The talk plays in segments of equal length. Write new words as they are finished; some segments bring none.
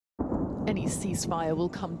Any ceasefire will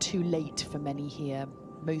come too late for many here.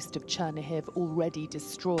 Most of Chernihiv already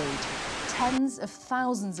destroyed. Tens of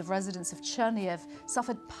thousands of residents of Chernihiv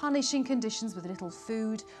suffered punishing conditions with little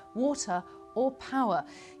food, water or power.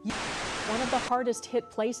 One of the hardest hit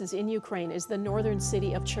places in Ukraine is the northern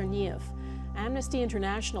city of Chernihiv. Amnesty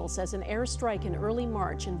International says an airstrike in early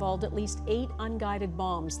March involved at least 8 unguided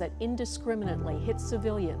bombs that indiscriminately hit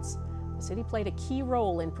civilians. The city played a key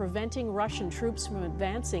role in preventing Russian troops from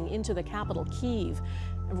advancing into the capital, Kyiv.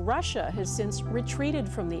 Russia has since retreated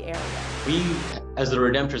from the area. We, as the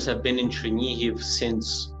Redemptorists, have been in Chernihiv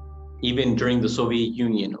since even during the Soviet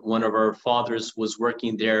Union. One of our fathers was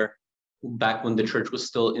working there back when the church was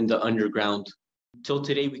still in the underground. Till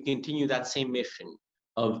today, we continue that same mission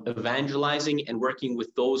of evangelizing and working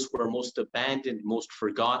with those who are most abandoned, most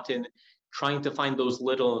forgotten, trying to find those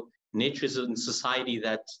little niches in society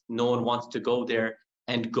that no one wants to go there,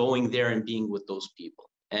 and going there and being with those people.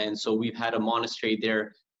 And so we've had a monastery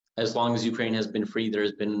there. As long as Ukraine has been free, there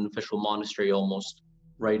has been an official monastery almost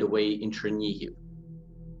right away in Chernihiv.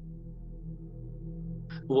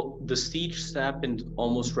 Well, the siege happened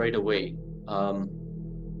almost right away. No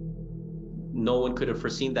one could have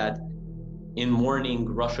foreseen that. In morning,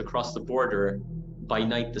 Russia crossed the border. By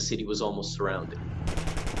night, the city was almost surrounded.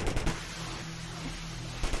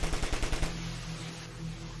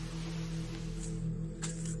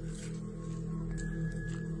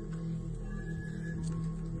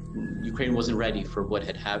 Ukraine wasn't ready for what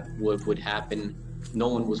would happen. No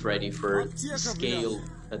one was ready for the scale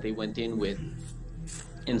that they went in with.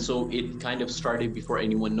 And so it kind of started before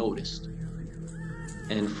anyone noticed.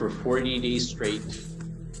 And for 40 days straight,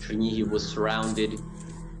 Chernihiv was surrounded,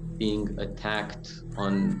 being attacked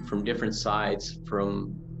from different sides,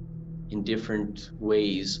 in different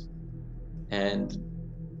ways. And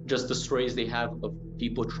just the stories they have of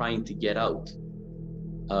people trying to get out.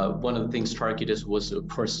 One of the things targeted was, of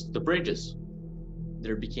course, the bridges.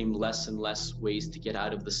 There became less and less ways to get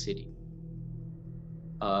out of the city.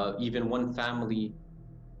 Even one family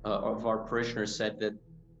of our parishioners said that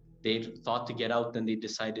they thought to get out, then they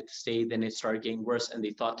decided to stay, then it started getting worse, and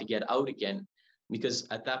they thought to get out again. Because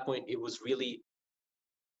at that point, it was really,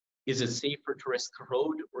 is it safer to risk the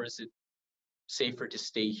road, or is it safer to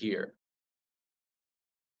stay here?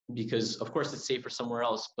 Because, of course, it's safer somewhere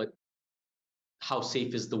else, but how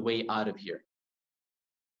safe is the way out of here?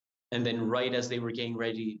 And then right as they were getting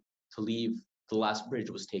ready to leave, the last bridge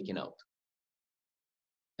was taken out.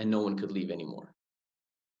 And no one could leave anymore.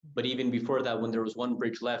 But even before that, when there was one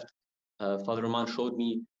bridge left, Father Roman showed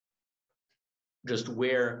me just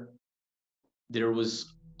where there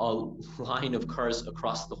was a line of cars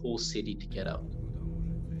across the whole city to get out.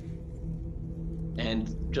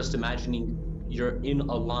 And just imagining you're in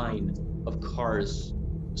a line of cars,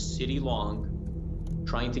 city long,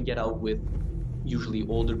 trying to get out with usually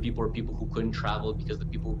older people or people who couldn't travel because the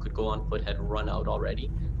people who could go on foot had run out already.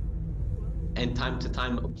 And time to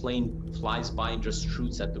time, a plane flies by and just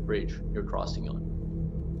shoots at the bridge you're crossing on,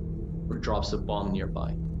 or drops a bomb nearby.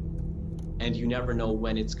 And you never know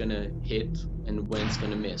when it's gonna hit and when it's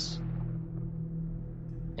gonna miss.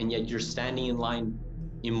 And yet you're standing in line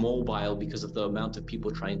immobile because of the amount of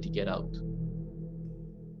people trying to get out.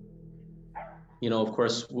 You know, of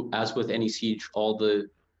course, as with any siege, all the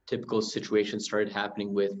typical situations started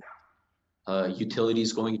happening with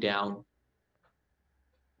utilities going down.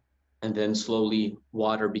 And then slowly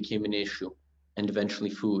water became an issue, and eventually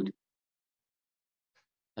food.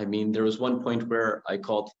 I mean, there was one point where I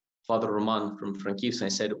called Father Roman from Frankivsk and I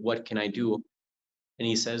said, "What can I do?" And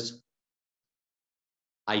he says,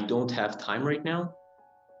 "I don't have time right now.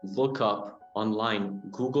 Look up online,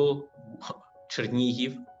 Google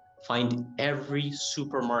Chernihiv, find every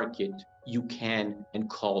supermarket you can and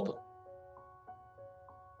call them.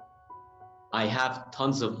 I have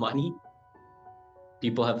tons of money.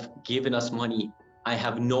 People have given us money. I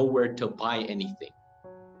have nowhere to buy anything."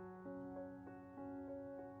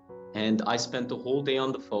 And I spent the whole day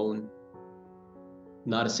on the phone.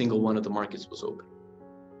 Not a single one of the markets was open.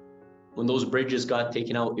 When those bridges got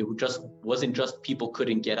taken out, it wasn't just people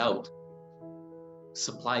couldn't get out.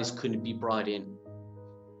 Supplies couldn't be brought in.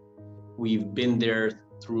 We've been there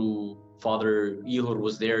through Father Ihor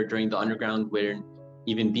was there during the underground, where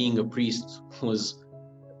even being a priest was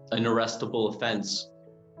an arrestable offense.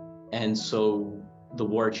 And so the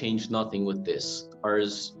war changed nothing with this.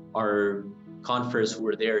 Our confreres who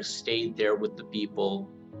were there stayed there with the people,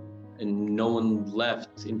 and no one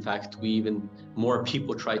left. In fact, more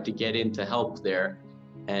people tried to get in to help there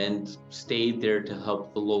and stayed there to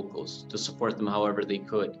help the locals, to support them however they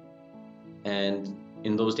could. And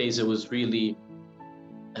in those days, it was really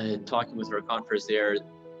talking with our confreres there,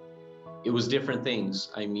 it was different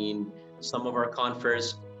things. I mean, some of our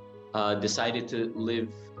confreres decided to live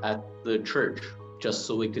at the church just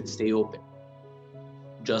so it could stay open,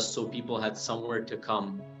 just so people had somewhere to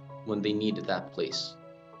come when they needed that place,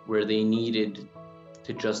 where they needed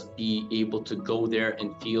to just be able to go there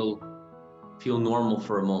and feel normal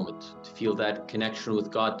for a moment, to feel that connection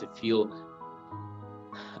with God, to feel,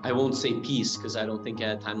 I won't say peace, because I don't think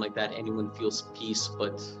at a time like that anyone feels peace,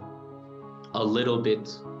 but a little bit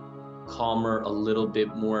calmer, a little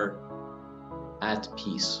bit more at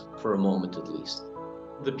peace for a moment at least.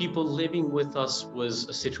 The people living with us was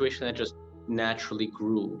a situation that just naturally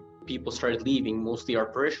grew. People started leaving, mostly our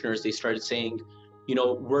parishioners. They started saying, you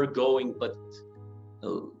know, we're going, but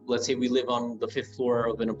let's say we live on the 5th floor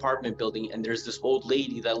of an apartment building and there's this old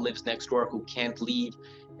lady that lives next door who can't leave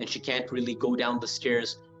and she can't really go down the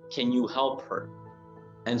stairs. Can you help her?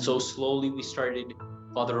 And so slowly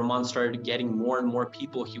Father Roman started getting more and more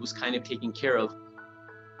people he was kind of taking care of.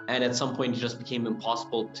 And at some point it just became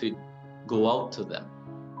impossible to go out to them.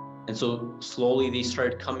 And so slowly they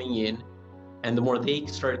started coming in, and the more they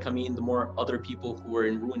started coming in, the more other people who were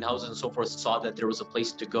in ruined houses and so forth saw that there was a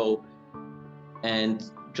place to go. And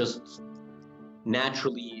just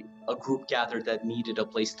naturally, a group gathered that needed a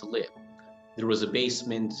place to live. There was a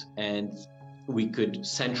basement, and we could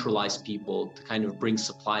centralize people to kind of bring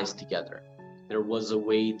supplies together. There was a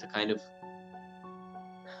way to kind of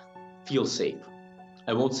feel safe.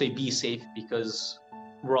 I won't say be safe, because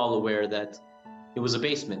we're all aware that it was a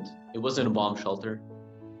basement. It wasn't a bomb shelter.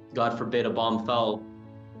 God forbid a bomb fell,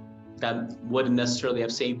 that wouldn't necessarily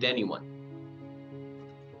have saved anyone.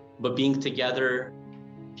 But being together,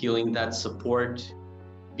 feeling that support,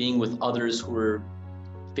 being with others who were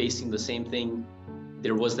facing the same thing,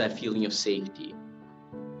 there was that feeling of safety.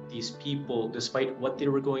 These people, despite what they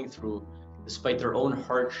were going through, despite their own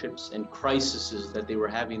hardships and crises that they were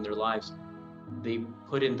having in their lives, they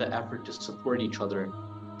put in the effort to support each other,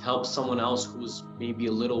 to help someone else who was maybe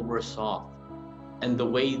a little worse off. And the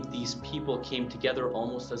way these people came together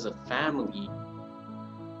almost as a family,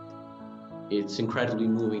 it's incredibly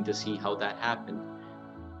moving to see how that happened.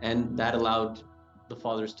 And that allowed the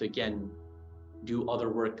fathers to, again, do other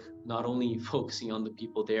work, not only focusing on the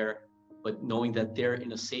people there, but knowing that they're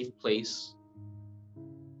in a safe place,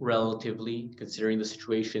 relatively, considering the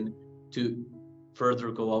situation, to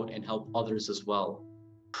further go out and help others as well.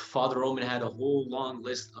 Father Roman had a whole long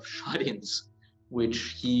list of shut-ins,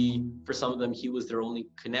 which for some of them, he was their only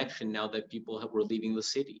connection now that people were leaving the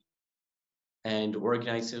city. And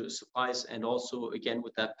organizing supplies, and also, again,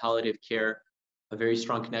 with that palliative care, a very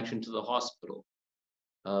strong connection to the hospital,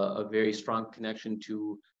 a very strong connection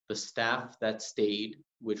to the staff that stayed,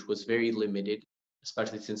 which was very limited,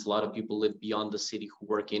 especially since a lot of people live beyond the city who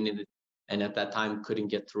work in it, and at that time couldn't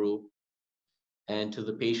get through, and to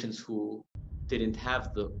the patients who didn't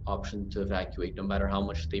have the option to evacuate, no matter how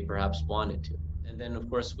much they perhaps wanted to. And then, of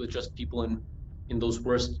course, with just people in those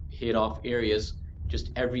worst hit off areas,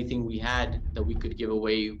 just everything we had that we could give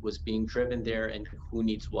away was being driven there, and who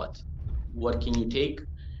needs what can you take?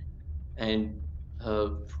 And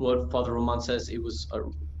what Father Roman says, it was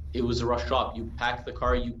a rush job. You pack the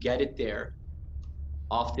car, you get it there.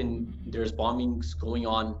 Often there's bombings going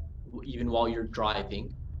on even while you're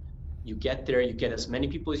driving. You get there, you get as many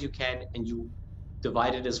people as you can, and you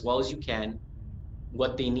divide it as well as you can.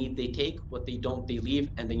 What they need, they take. What they don't, they leave,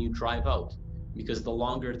 and then you drive out. Because the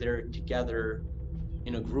longer they're together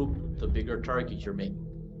in a group, the bigger target you're making.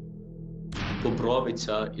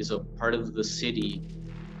 Bobrovica is a part of the city,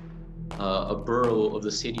 a borough of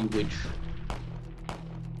the city, which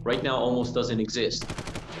right now almost doesn't exist.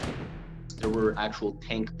 There were actual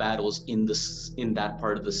tank battles in that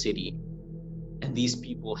part of the city, and these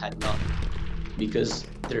people had nothing because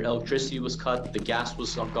their electricity was cut, the gas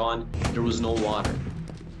was gone, there was no water.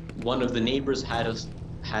 One of the neighbors had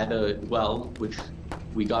a well, which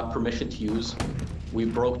we got permission to use. We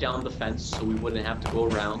broke down the fence so we wouldn't have to go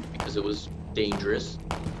around because it was dangerous.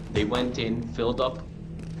 They went in, filled up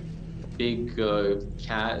big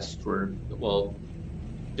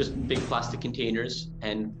just big plastic containers,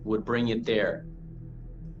 and would bring it there.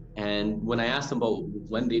 And when I asked them about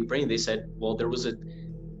when they'd bring it, they said, well,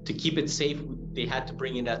 to keep it safe, they had to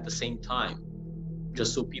bring it at the same time,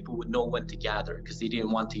 just so people would know when to gather, because they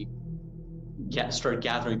didn't want to start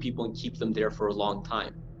gathering people and keep them there for a long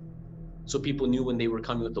time. So people knew when they were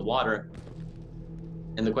coming with the water.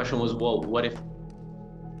 And the question was, well, what if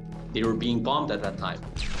they were being bombed at that time?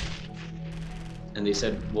 And they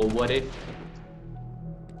said, well, what if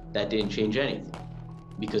that didn't change anything?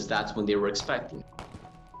 Because that's when they were expecting.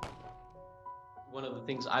 One of the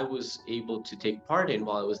things I was able to take part in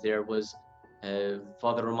while I was there was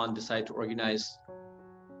Father Roman decided to organize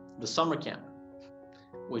the summer camp,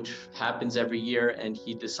 which happens every year, and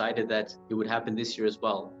he decided that it would happen this year as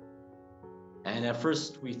well. And at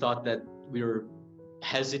first we thought that we were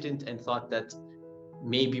hesitant and thought that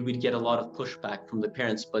maybe we'd get a lot of pushback from the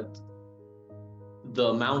parents, but the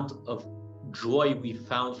amount of joy we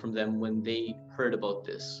found from them when they heard about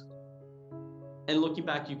this. And looking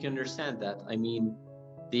back, you can understand that. I mean,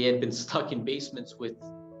 they had been stuck in basements with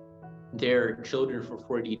their children for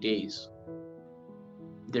 40 days.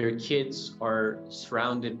 Their kids are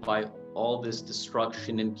surrounded by all this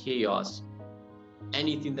destruction and chaos.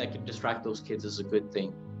 Anything that could distract those kids is a good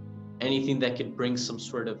thing. Anything that could bring some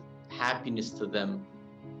sort of happiness to them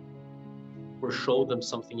or show them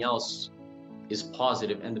something else is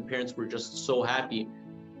positive. And the parents were just so happy.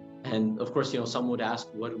 And of course, some would ask,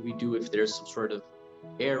 what do we do if there's some sort of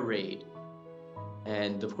air raid?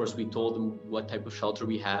 And of course, we told them what type of shelter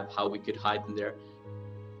we have, how we could hide them there.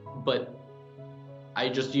 But I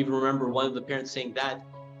just even remember one of the parents saying that,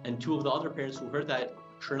 and two of the other parents who heard that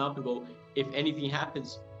turn up and go, if anything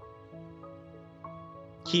happens,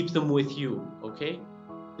 keep them with you, okay?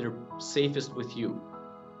 They're safest with you.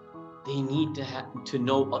 They need to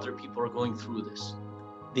know other people are going through this.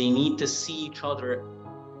 They need to see each other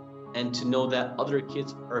and to know that other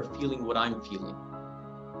kids are feeling what I'm feeling.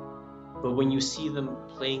 But when you see them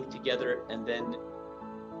playing together and then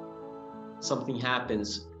something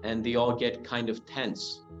happens and they all get kind of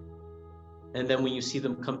tense, and then when you see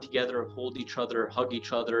them come together, hold each other, hug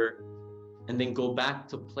each other, and then go back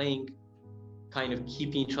to playing, kind of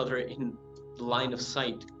keeping each other in the line of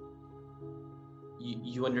sight,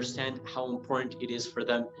 you understand how important it is for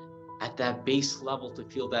them at that base level to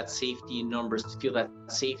feel that safety in numbers, to feel that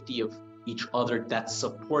safety of each other, that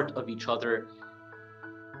support of each other,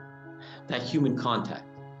 that human contact.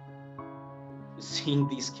 Seeing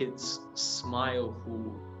these kids smile,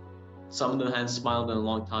 who some of them hadn't smiled in a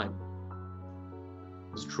long time,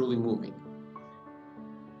 was truly moving.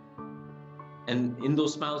 And in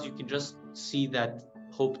those smiles, you can just see that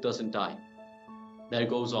hope doesn't die, that it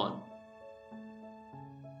goes on.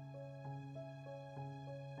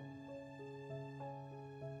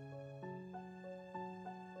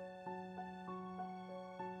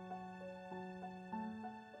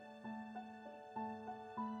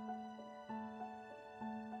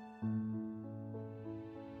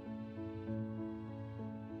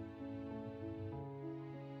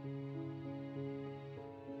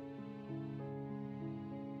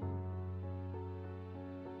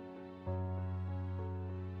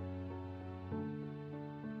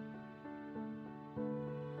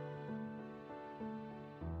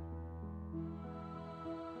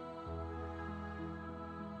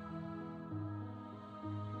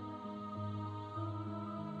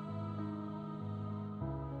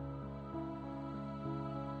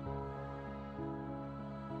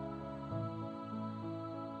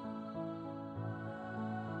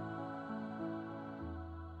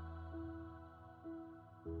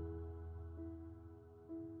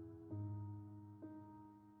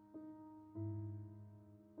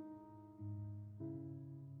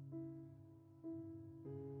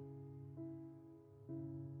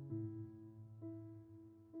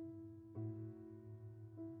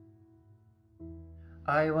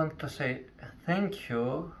 I want to say thank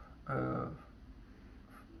you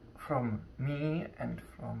from me and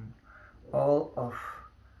from all of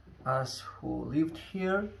us who lived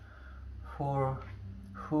here, who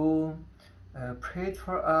prayed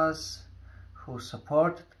for us, who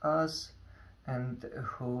supported us, and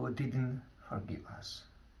who didn't forgive us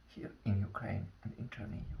here in Ukraine and in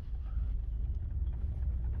Chernihiv.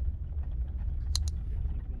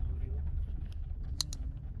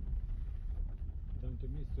 Там то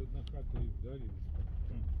місце одна хата і вдалі.